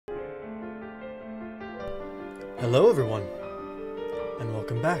Hello everyone, and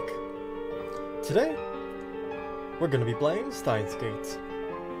welcome back. Today, we're going to be playing Steins Gate.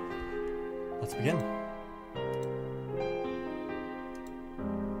 Let's begin.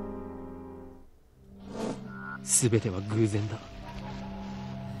 Everything was coincidence.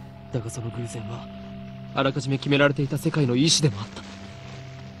 だがその偶然はあらかじめ決められていた世界の意志でもあった。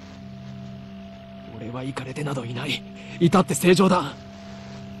俺はイカれてなどいない。至って正常だ。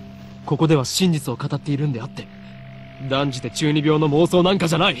ここでは真実を語っているんであって、断じて中二病の妄想なんか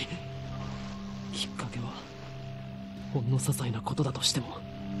じゃない。きっかけはほんの些細なことだとしても、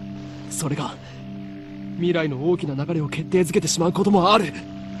それが未来の大きな流れを決定づけてしまうこともある。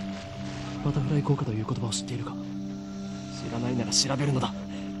バタフライ効果という言葉を知っているか？知らないなら調べるのだ。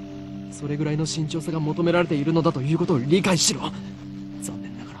それぐらいの慎重さが求められているのだということを理解しろ。残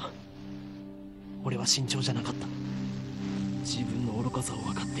念ながら俺は慎重じゃなかった。自分の愚かさを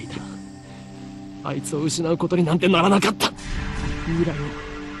分かっていたらあいつを失うことになんてならなかった。未来を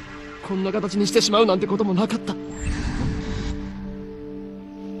こんな形にしてしまうなんてこともなかった。分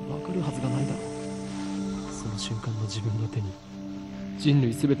かるはずがないだろう。その瞬間の自分の手に人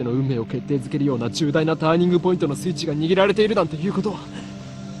類全ての運命を決定づけるような重大なターニングポイントのスイッチが握られているなんていうことは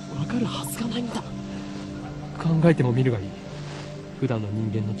分かるはずがないんだ。考えてもみるがいい。普段の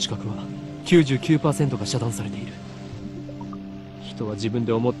人間の知覚は 99% が遮断されている。人は自分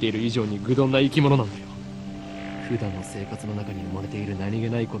で思っている以上に愚鈍な生き物なんだよ。普段の生活の中に埋もれている何気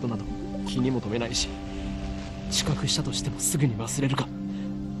ないことなど気にも留めないし、知覚したとしてもすぐに忘れるか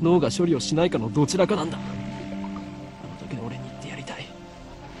脳が処理をしないかのどちらかなんだ。あの時の俺に言ってやりたい。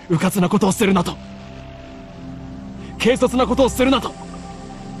迂闊なことをするなと、軽率なことをするなと、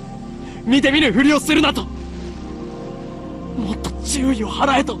見て見ぬふりをするなと、もっと注意を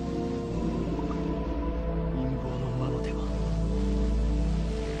払えと。陰謀の魔の手は思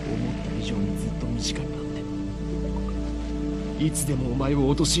った以上にずっと身近になって、いつでもお前を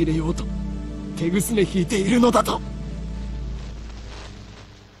陥れようと手ぐすね引いているのだと。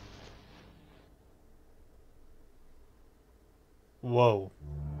Whoa.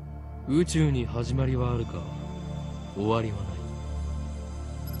 宇宙に始まりはあるか、終わりはない。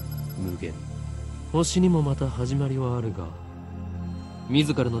無限。星にもまた始まりはあるが、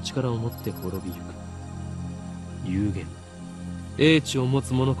自らの力を持って滅びゆく。有限。英知を持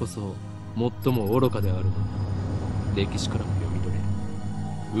つ者こそ最も愚かであるのだ。歴史からも読み取れ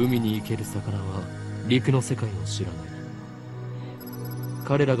る。海に生ける魚は陸の世界を知らない。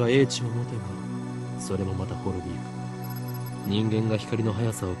彼らが英知を持てばそれもまた滅びゆく。人間が光の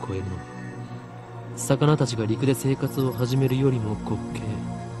速さを超えるのは、魚たちが陸で生活を始めるよりも滑稽。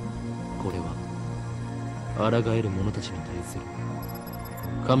これは抗える者たちに対する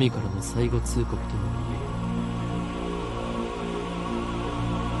神からの最後通告とも言える。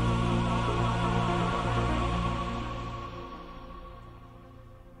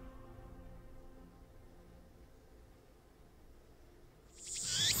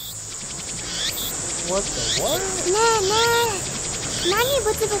What the what? ねえねえ、何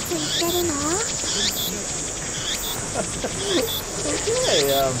ブツブツ言ってるの？ Okay,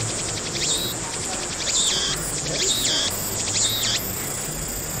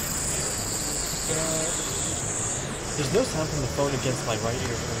 there's no sound from the phone against my right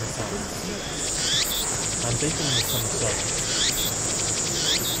ear from the sound. I'm thinking it's some stuff.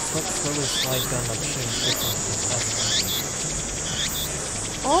 Sweat slowly slides down my chin, trickling to his chest.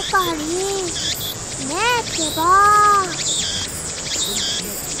 オカリン、ねえってば。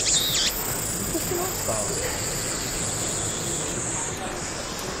Stop.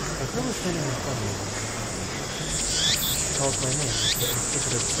 A girl is standing in front of me. She calls my name, and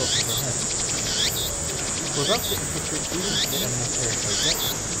figurative tilts of her head. We're about to infiltrate even the enemy territory, yet,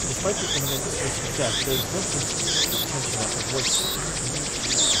 despite the imminent risk of death, there is no sense of tension at her voice.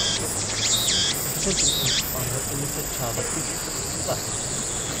 Attention on her innocent childlike features. Left.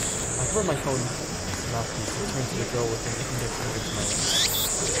 I throw my phone mouthpiece and turn to the girl with an index finger to my lips.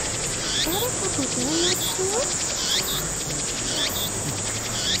 誰かと電話中？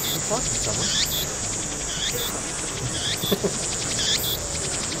 I'm talking to someone.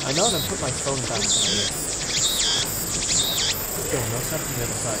 I nod and put my phone back to my ear. Still, no sound from the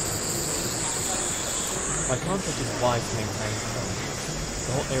other side. My contact is wide to maintain the phone.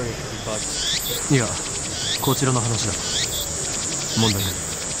 The whole area could be bugged. いや、こちらの話だ。問題ない。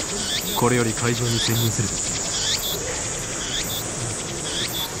これより会場に潜入する。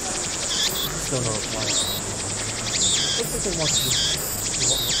Still no reply. Looks like they want to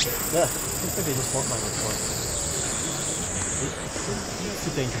looks like they just want my report. It's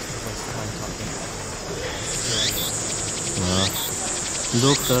too dangerous to waste time talking. ああ、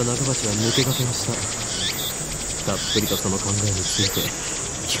ドクター中橋は抜け駆けをした。たっぷりとその考えについて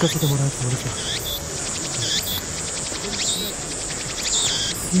聞かせてもらうつもりか。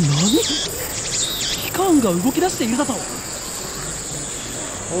何？機関が動き出しているだと。 What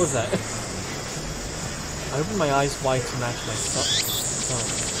was that? I opened my eyes wide to match my shock.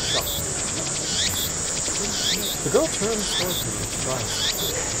 The girl turned towards me, surprised.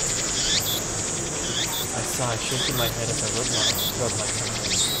 I sighed, shaking my head as I rubbed my temples.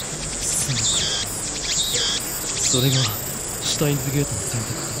 それがシュタインズゲートの選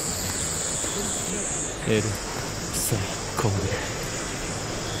択か。L、サイ、コングレ。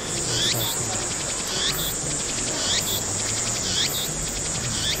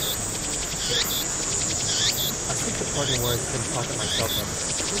I speak the parting words and pocket my cell phone.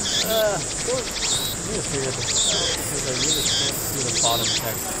 Don't disappear because I really can't see the bottom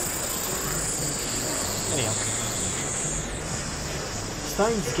text. Anyhow.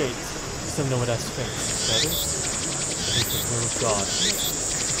 Steins Gate. Still know what that Sphinx, that is? It is the throne of God.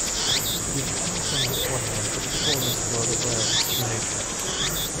 You can't say on one hand, but the fullness world aware of its true nature.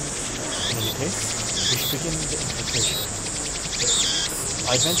 In any case, we should begin the invitation.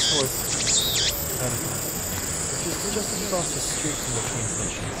 I advance towards Vatican, which is just across the street from the train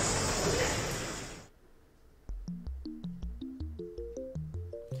station.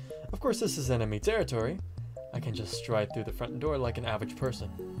 Of course, this is enemy territory. I can just stride through the front door like an average person.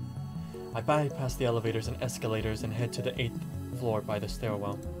 I bypass the elevators and escalators and head to the 8th floor by the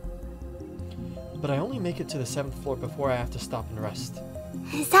stairwell. But I only make it to the 7th floor before I have to stop and rest.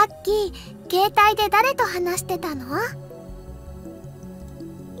 さっき携帯で誰と話してたの？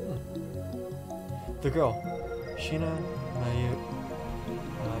 The girl, Shina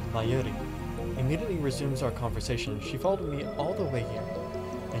Mayuri, immediately resumes our conversation. She followed me all the way here,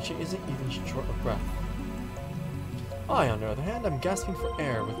 and she isn't even short of breath. I, on the other hand, am gasping for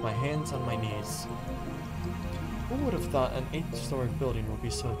air with my hands on my knees. Who would have thought an 8-story building would be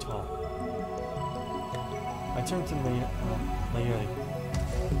so tall? I turn to Mayuri,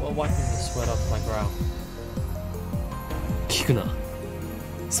 while wiping the sweat off my brow. 聞くな。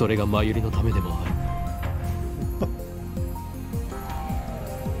それがマユリのためでもある。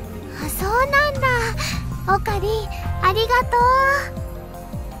あ、そうなんだ。オカリ、ありがとう。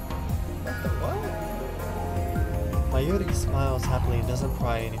Mayuri smiles happily and doesn't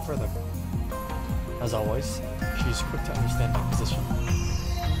pry any further. As always, she's quick to understand my position.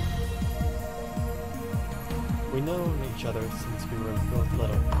 We've known each other since we were both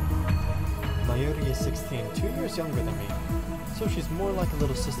little. Mayuri is 16, 2 years younger than me, so she's more like a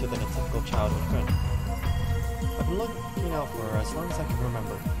little sister than a typical childhood friend. I've been looking out for her as long as I can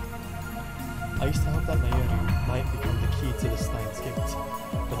remember. I used to hope that Mayuri might become the key to the Steins Gate,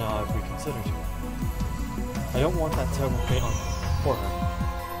 but now I've reconsidered. I don't want that terrible fate for her.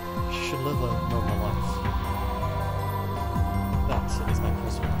 She should live a normal life. That is my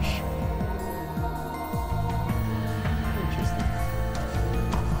personal wish. Interesting.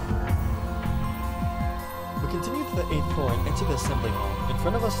 We continue to the 8th floor and enter the assembly hall. In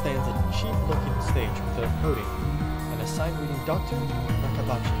front of us stands a cheap-looking stage with a podium and a sign reading Dr.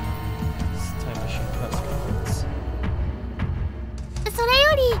 Nakabachi. Time machine press conference. それ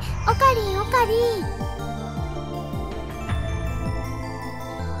より、オカリン、オカリン。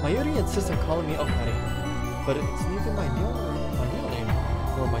Mayuri insists on calling me Okari, but it's neither my real name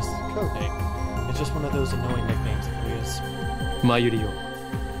nor my code name. It's just one of those annoying nicknames we use. マユリよ、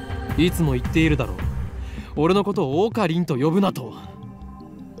いつも言っているだろう。俺のことをオカリンと呼ぶなと。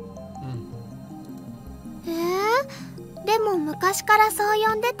でも昔からそう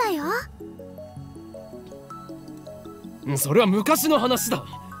呼んでたよ。それは昔の話だ。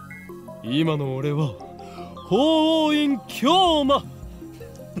今の俺は法王院京馬。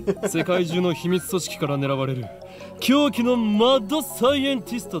世界中の秘密組織から狙われる狂気のマッドサイエン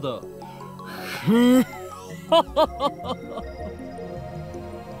ティストだ。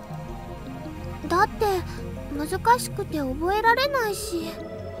だって難しくて覚えられないし。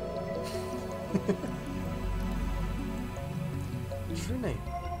True name.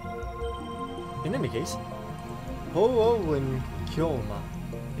 In any case, Ho-Oh-in Kyoma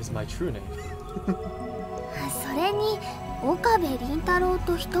is my true name. それに岡部倫太郎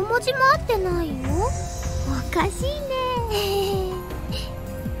と一文字も合ってないよ。おかしいね。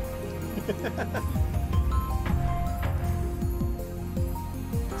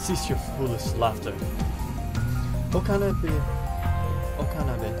Cease your foolish laughter. Okanabe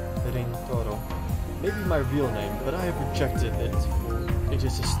Rintoro may be my real name, but I have rejected it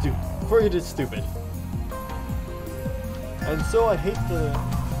for it is stupid. And so I hate the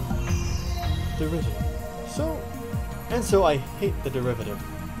derivative. So I hate the derivative,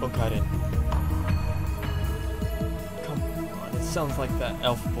 Okarin. sounds like that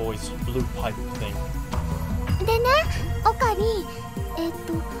elf boy's blue pipe thing. でね、オカリン、教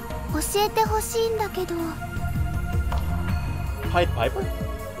えてほしいんだけど。Pied Piper?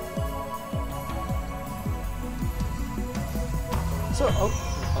 So, in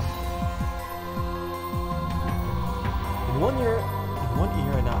one ear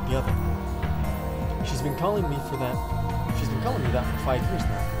and out the other. She's been calling me that for 5 years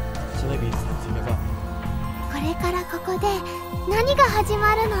now. So maybe it's time to give up. これからここで何が始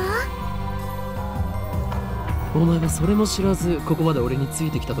まるの？お前はそれも知らずここまで俺につい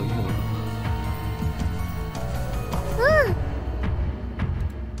てきたというのか。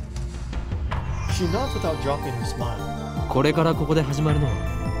She nods without dropping her smile. これからここで始まるのは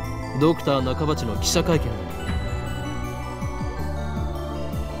ドクター中鉢の記者会見だ。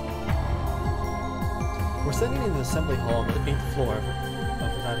We're standing in the assembly hall on the 8th floor of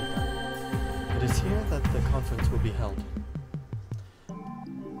Vatican. It is here that the conference will be held.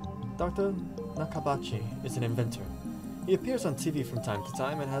 Dr. Nakabachi is an inventor. He appears on TV from time to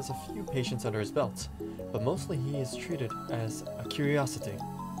time and has a few patients under his belt, but mostly he is treated as a curiosity.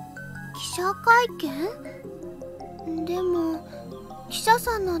 記者会見？でも記者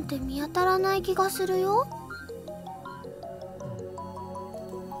さんなんて見当たらない気がするよ。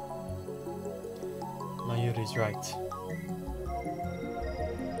Mayuri's right.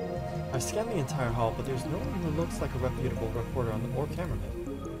 I scan the entire hall, but there's no one who looks like a reputable reporter or cameraman.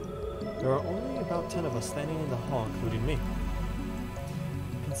 There are only about 10 of us standing in the hall, including me.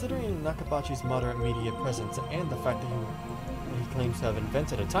 Considering Nakabachi's moderate media presence and the fact that he claims to have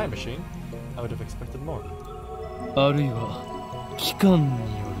invented a time machine, I would have expected more. あるいは機関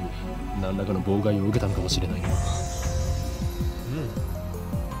による何らかの妨害を受けたのかもしれないな。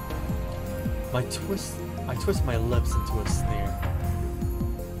I twist my lips into a sneer.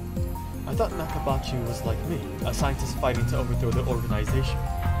 I thought Nakabachi was like me, a scientist fighting to overthrow the organization.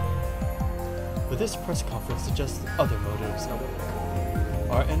 But this press conference suggests other motives at work.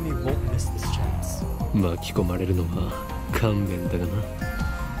 Our enemy won't miss this chance. 巻き込まれるのは勘弁だがな。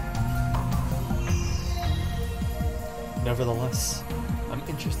Nevertheless, I'm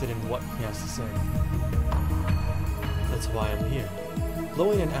interested in what he has to say. That's why I'm here,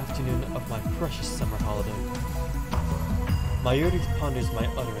 blowing an afternoon of my precious summer holiday. Mayuri ponders my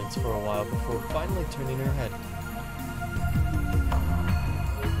utterance for a while before finally turning her head.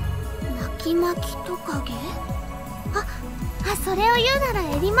 巻き巻きトカゲ？それを言うなら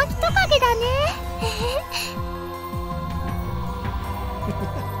エリ巻きトカゲだね。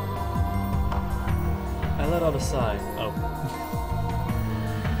I let out a sigh. Oh.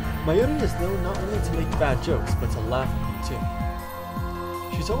 Mayuri is known not only to make bad jokes, but to laugh at them too.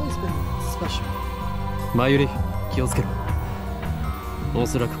 She's always been special. マユリ、気をつけろ。お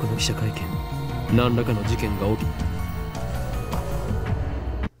そらくこの記者会見、何らかの事件が起き。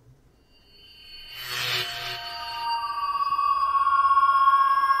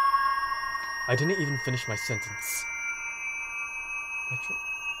I didn't even finish my sentence.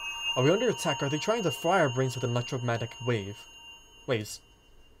 Are we under attack? Are they trying to fry our brains with electromagnetic waves?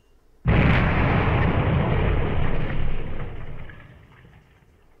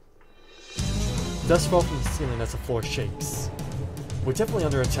 Dust falls from the ceiling as the floor shakes. We're definitely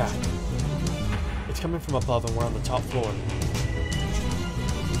under attack. It's coming from above and we're on the top floor.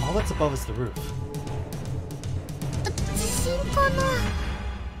 All that's above is the roof. 地震かな？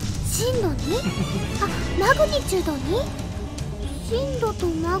震度 2？ マグニチュード 2？ 震度と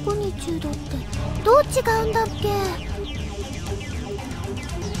マグニチュードってどう違うんだっけ？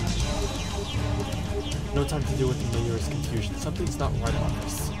 No time to deal with the Mayuri's confusion. Something's not right about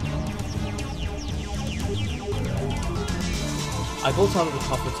this. I bolt out of the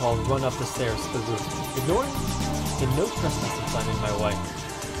conference hall and run up the stairs to the roof, ignoring the no trespassing sign in my way.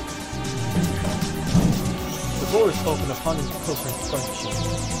 The door is open upon closer inspection.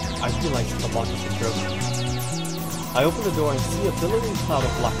 I realize that the lock has been broken. I open the door and see a billowing cloud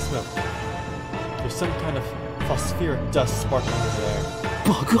of black smoke. There's some kind of phosphoric dust sparkling in the air.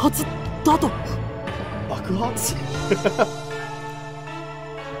 爆発だと。Bakuhats?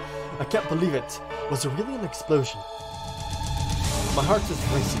 I can't believe it. Was it really an explosion? My heart is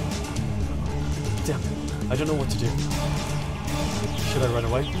racing. Damn it. I don't know what to do. Should I run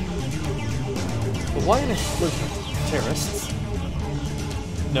away? But why an explosion? Terrorists?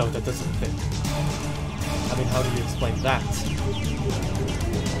 No, that doesn't fit. I mean, how do you explain that?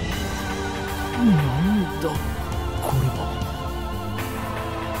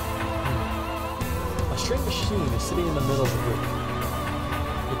 A strange machine is sitting in the middle of the room.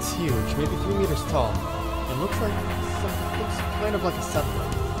 It's huge, maybe 3 meters tall, and looks kind of like a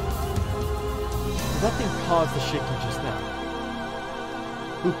satellite. That thing caused the shaking just now.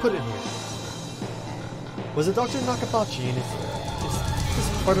 Who put it here? Was it Dr. Nakabachi and is this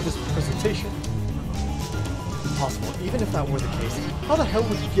part of his presentation? Impossible. Even if that were the case, how the hell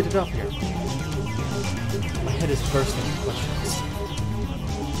would he get it up here? My head is bursting with questions.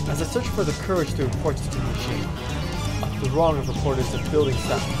 As I search for the courage to report to the machine, a throng of reporters and building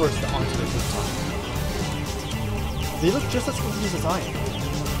staff burst onto the rooftop. They look just as confused as I am.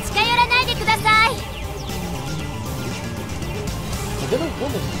 And then a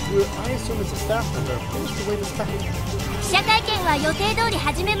woman, who I assume is a staff member, finished away this package.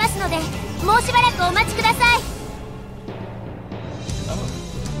 Oh.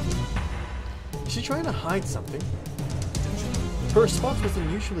 Is she trying to hide something? Her response was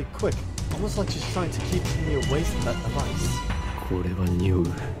unusually quick, almost like she's trying to keep me away from that device.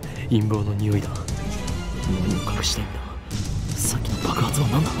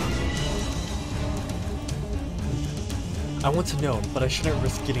 I want to know, but I shouldn't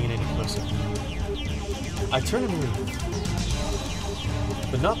risk getting in any closer. I turn and leave.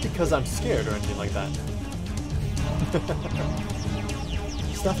 But not because I'm scared or anything like that.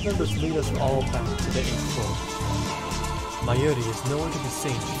 Staff members lead us all back to the 8th floor. Mayuri is nowhere to be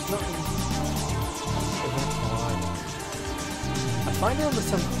seen. She's not in that floor either. I find her on the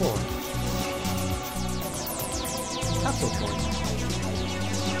 7th floor. Capsule toy.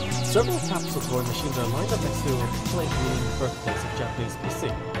 Several capsule toy machines are lined up next to a plate reading the birthplace of Japanese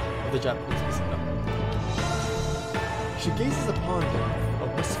PC. Of the Japanese PC, no. She gazes upon them with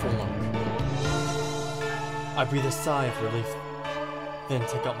a wistful look. I breathe a sigh of relief, then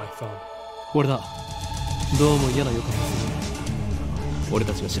take out my phone. 俺だ。どうも嫌な予感がする。俺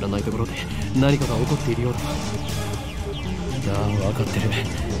たちが知らないところで何かが起こっているようだ。ああ、分かってる。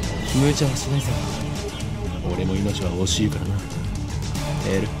無茶はしないさ。俺も命は惜しいからな。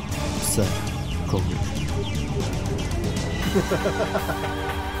L、さあ、コンビ。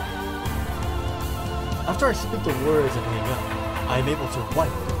After I speak the words and hang up, I am able to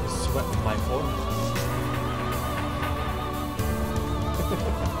wipe the sweat from my forehead.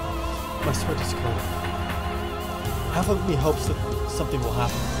 My sweat is cold. Half of me hopes that something will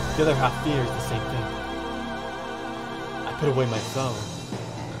happen. The other half fears the same thing. I put away my phone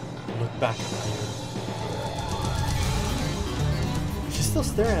and look back at Mayuri. She's still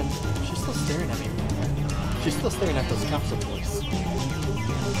staring at me. She's still staring at those capsule toys.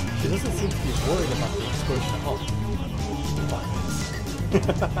 She doesn't seem to be worried about the explosion at all.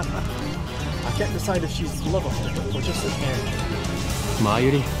 I can't decide if she's level-headed or just ignorant.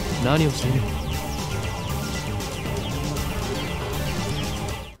 Mayuri, 何をしている？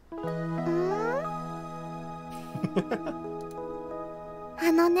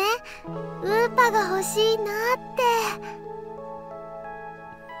あのね、ウーパが欲しいなって。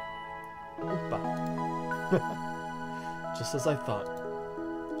Opa. Just as I thought.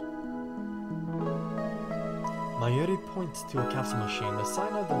 Mayuri points to a capsule machine. The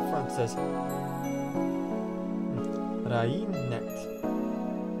sign on the front says Rainet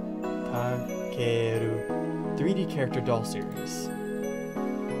Kakeru 3D character doll series.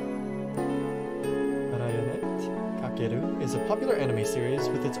 Rainet Kakeru is a popular anime series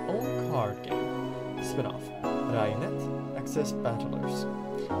with its own card game spin-off, Rainet Access Battlers.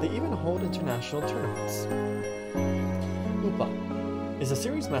 They even hold international tournaments. Upa is a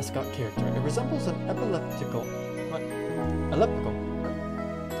series mascot character. It resembles an epileptical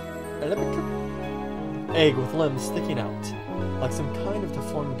egg with limbs sticking out, like some kind of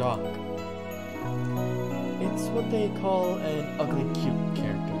deformed dog. It's what they call an ugly cute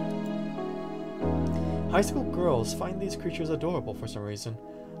character. High school girls find these creatures adorable for some reason.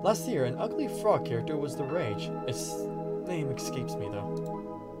 Last year, an ugly frog character was the rage. Its name escapes me though.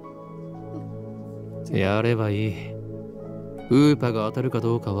 やればいい。ウーパが当たるか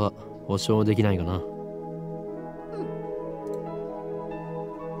どうかは保証できないがな。し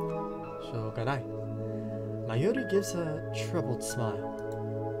ょうがない。Mayuri gives a troubled smile.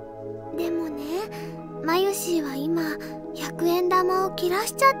 でもね、マユシーは今100円玉を切ら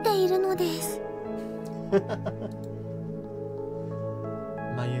しちゃっているのです。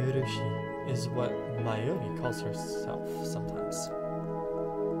Mayurushi is what Mayuri calls herself sometimes.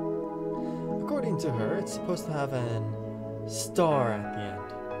 According to her, it's supposed to have an star at the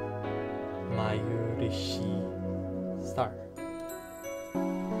end. Mayurishi star.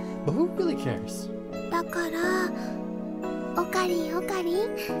 But who really cares? だから、おかりんおかり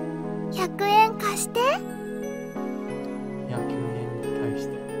ん、100円貸して。100円貸し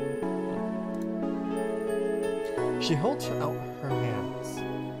て。She holds out her hands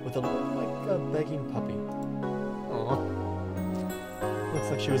with a look like a begging puppy. Aww. Looks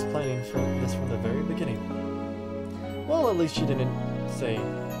like she was planning for this from the very beginning. Well, at least she didn't say,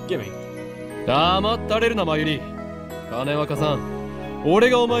 gimme. 黙ったれるな、マユリ。金若さん、俺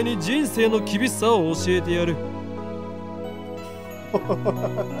がお前に人生の厳しさを教えてやる。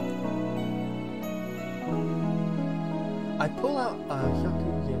I pull out a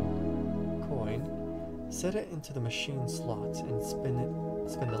Hyakuyen coin, set it into the machine slot, and spin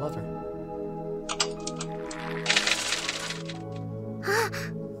the lever.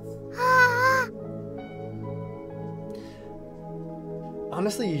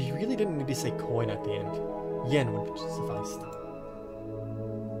 Honestly, you really didn't need to say coin at the end. Yen would suffice.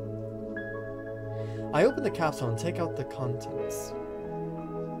 I open the capsule and take out the contents.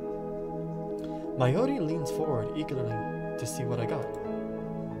 Mayuri leans forward eagerly to see what I got.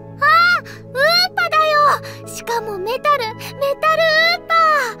 あー、ウーパだよ。しかもメタルウー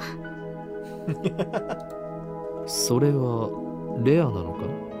パ。それはレアなのか？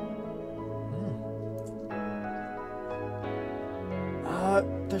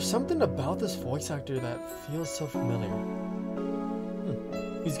 There's something about this voice actor that feels so familiar.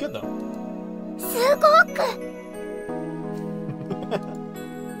 He's good though. すごく。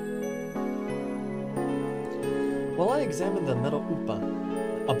While I examine the metal upa,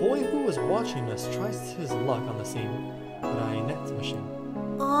 a boy who was watching us tries his luck on the same Rainet machine.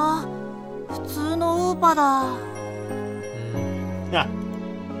 ああ、普通のウーパだ。Yeah.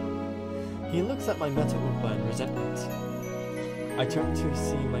 He looks at my metal upa in resentment. I turn to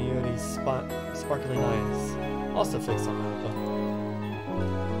see Mayuri's sparkling eyes, also fixed on my upa.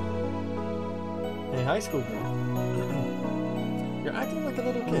 Hey, high school girl. You're acting like a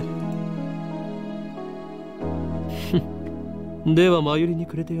little kid. ではマユリに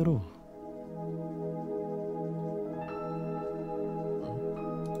くれてやろう。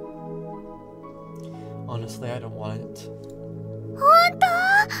Honestly, I don't want it. 本当？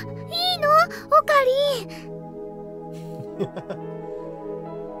いいの？オカリン。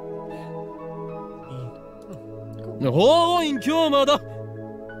おーい、今日まだ。あ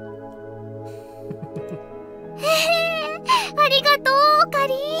りがとう、オカ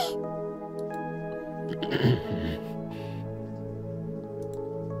リン。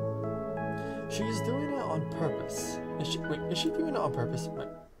She's doing it on purpose. Is she doing it on purpose?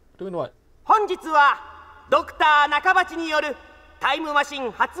 Doing what? 本日はドクター中鉢によるタイムマシ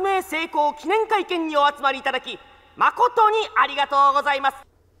ン発明成功記念会見にお集まりいただき誠にありがとうございます。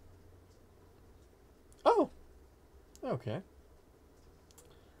 Oh, okay.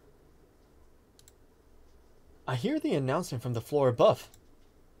 I hear the announcement from the floor above.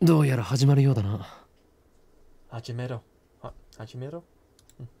 どうやら始まるようだな。Hajimero. Hajimero?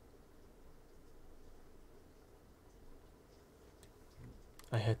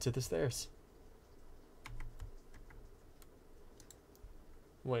 I head to the stairs.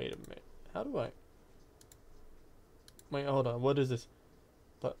 Wait a minute. How do I... Wait, hold on. What is this?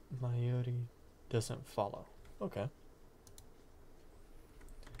 But Mayuri doesn't follow. Okay.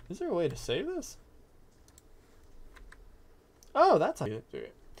 Is there a way to save this? Oh, that's how you do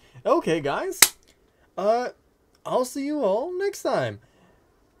it. Okay, guys. I'll see you all next time.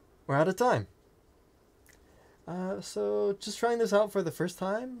 We're out of time. So just trying this out for the first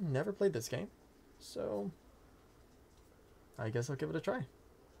time. Never played this game. So I guess I'll give it a try.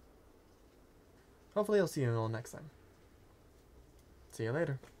 Hopefully I'll see you all next time. See you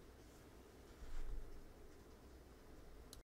later.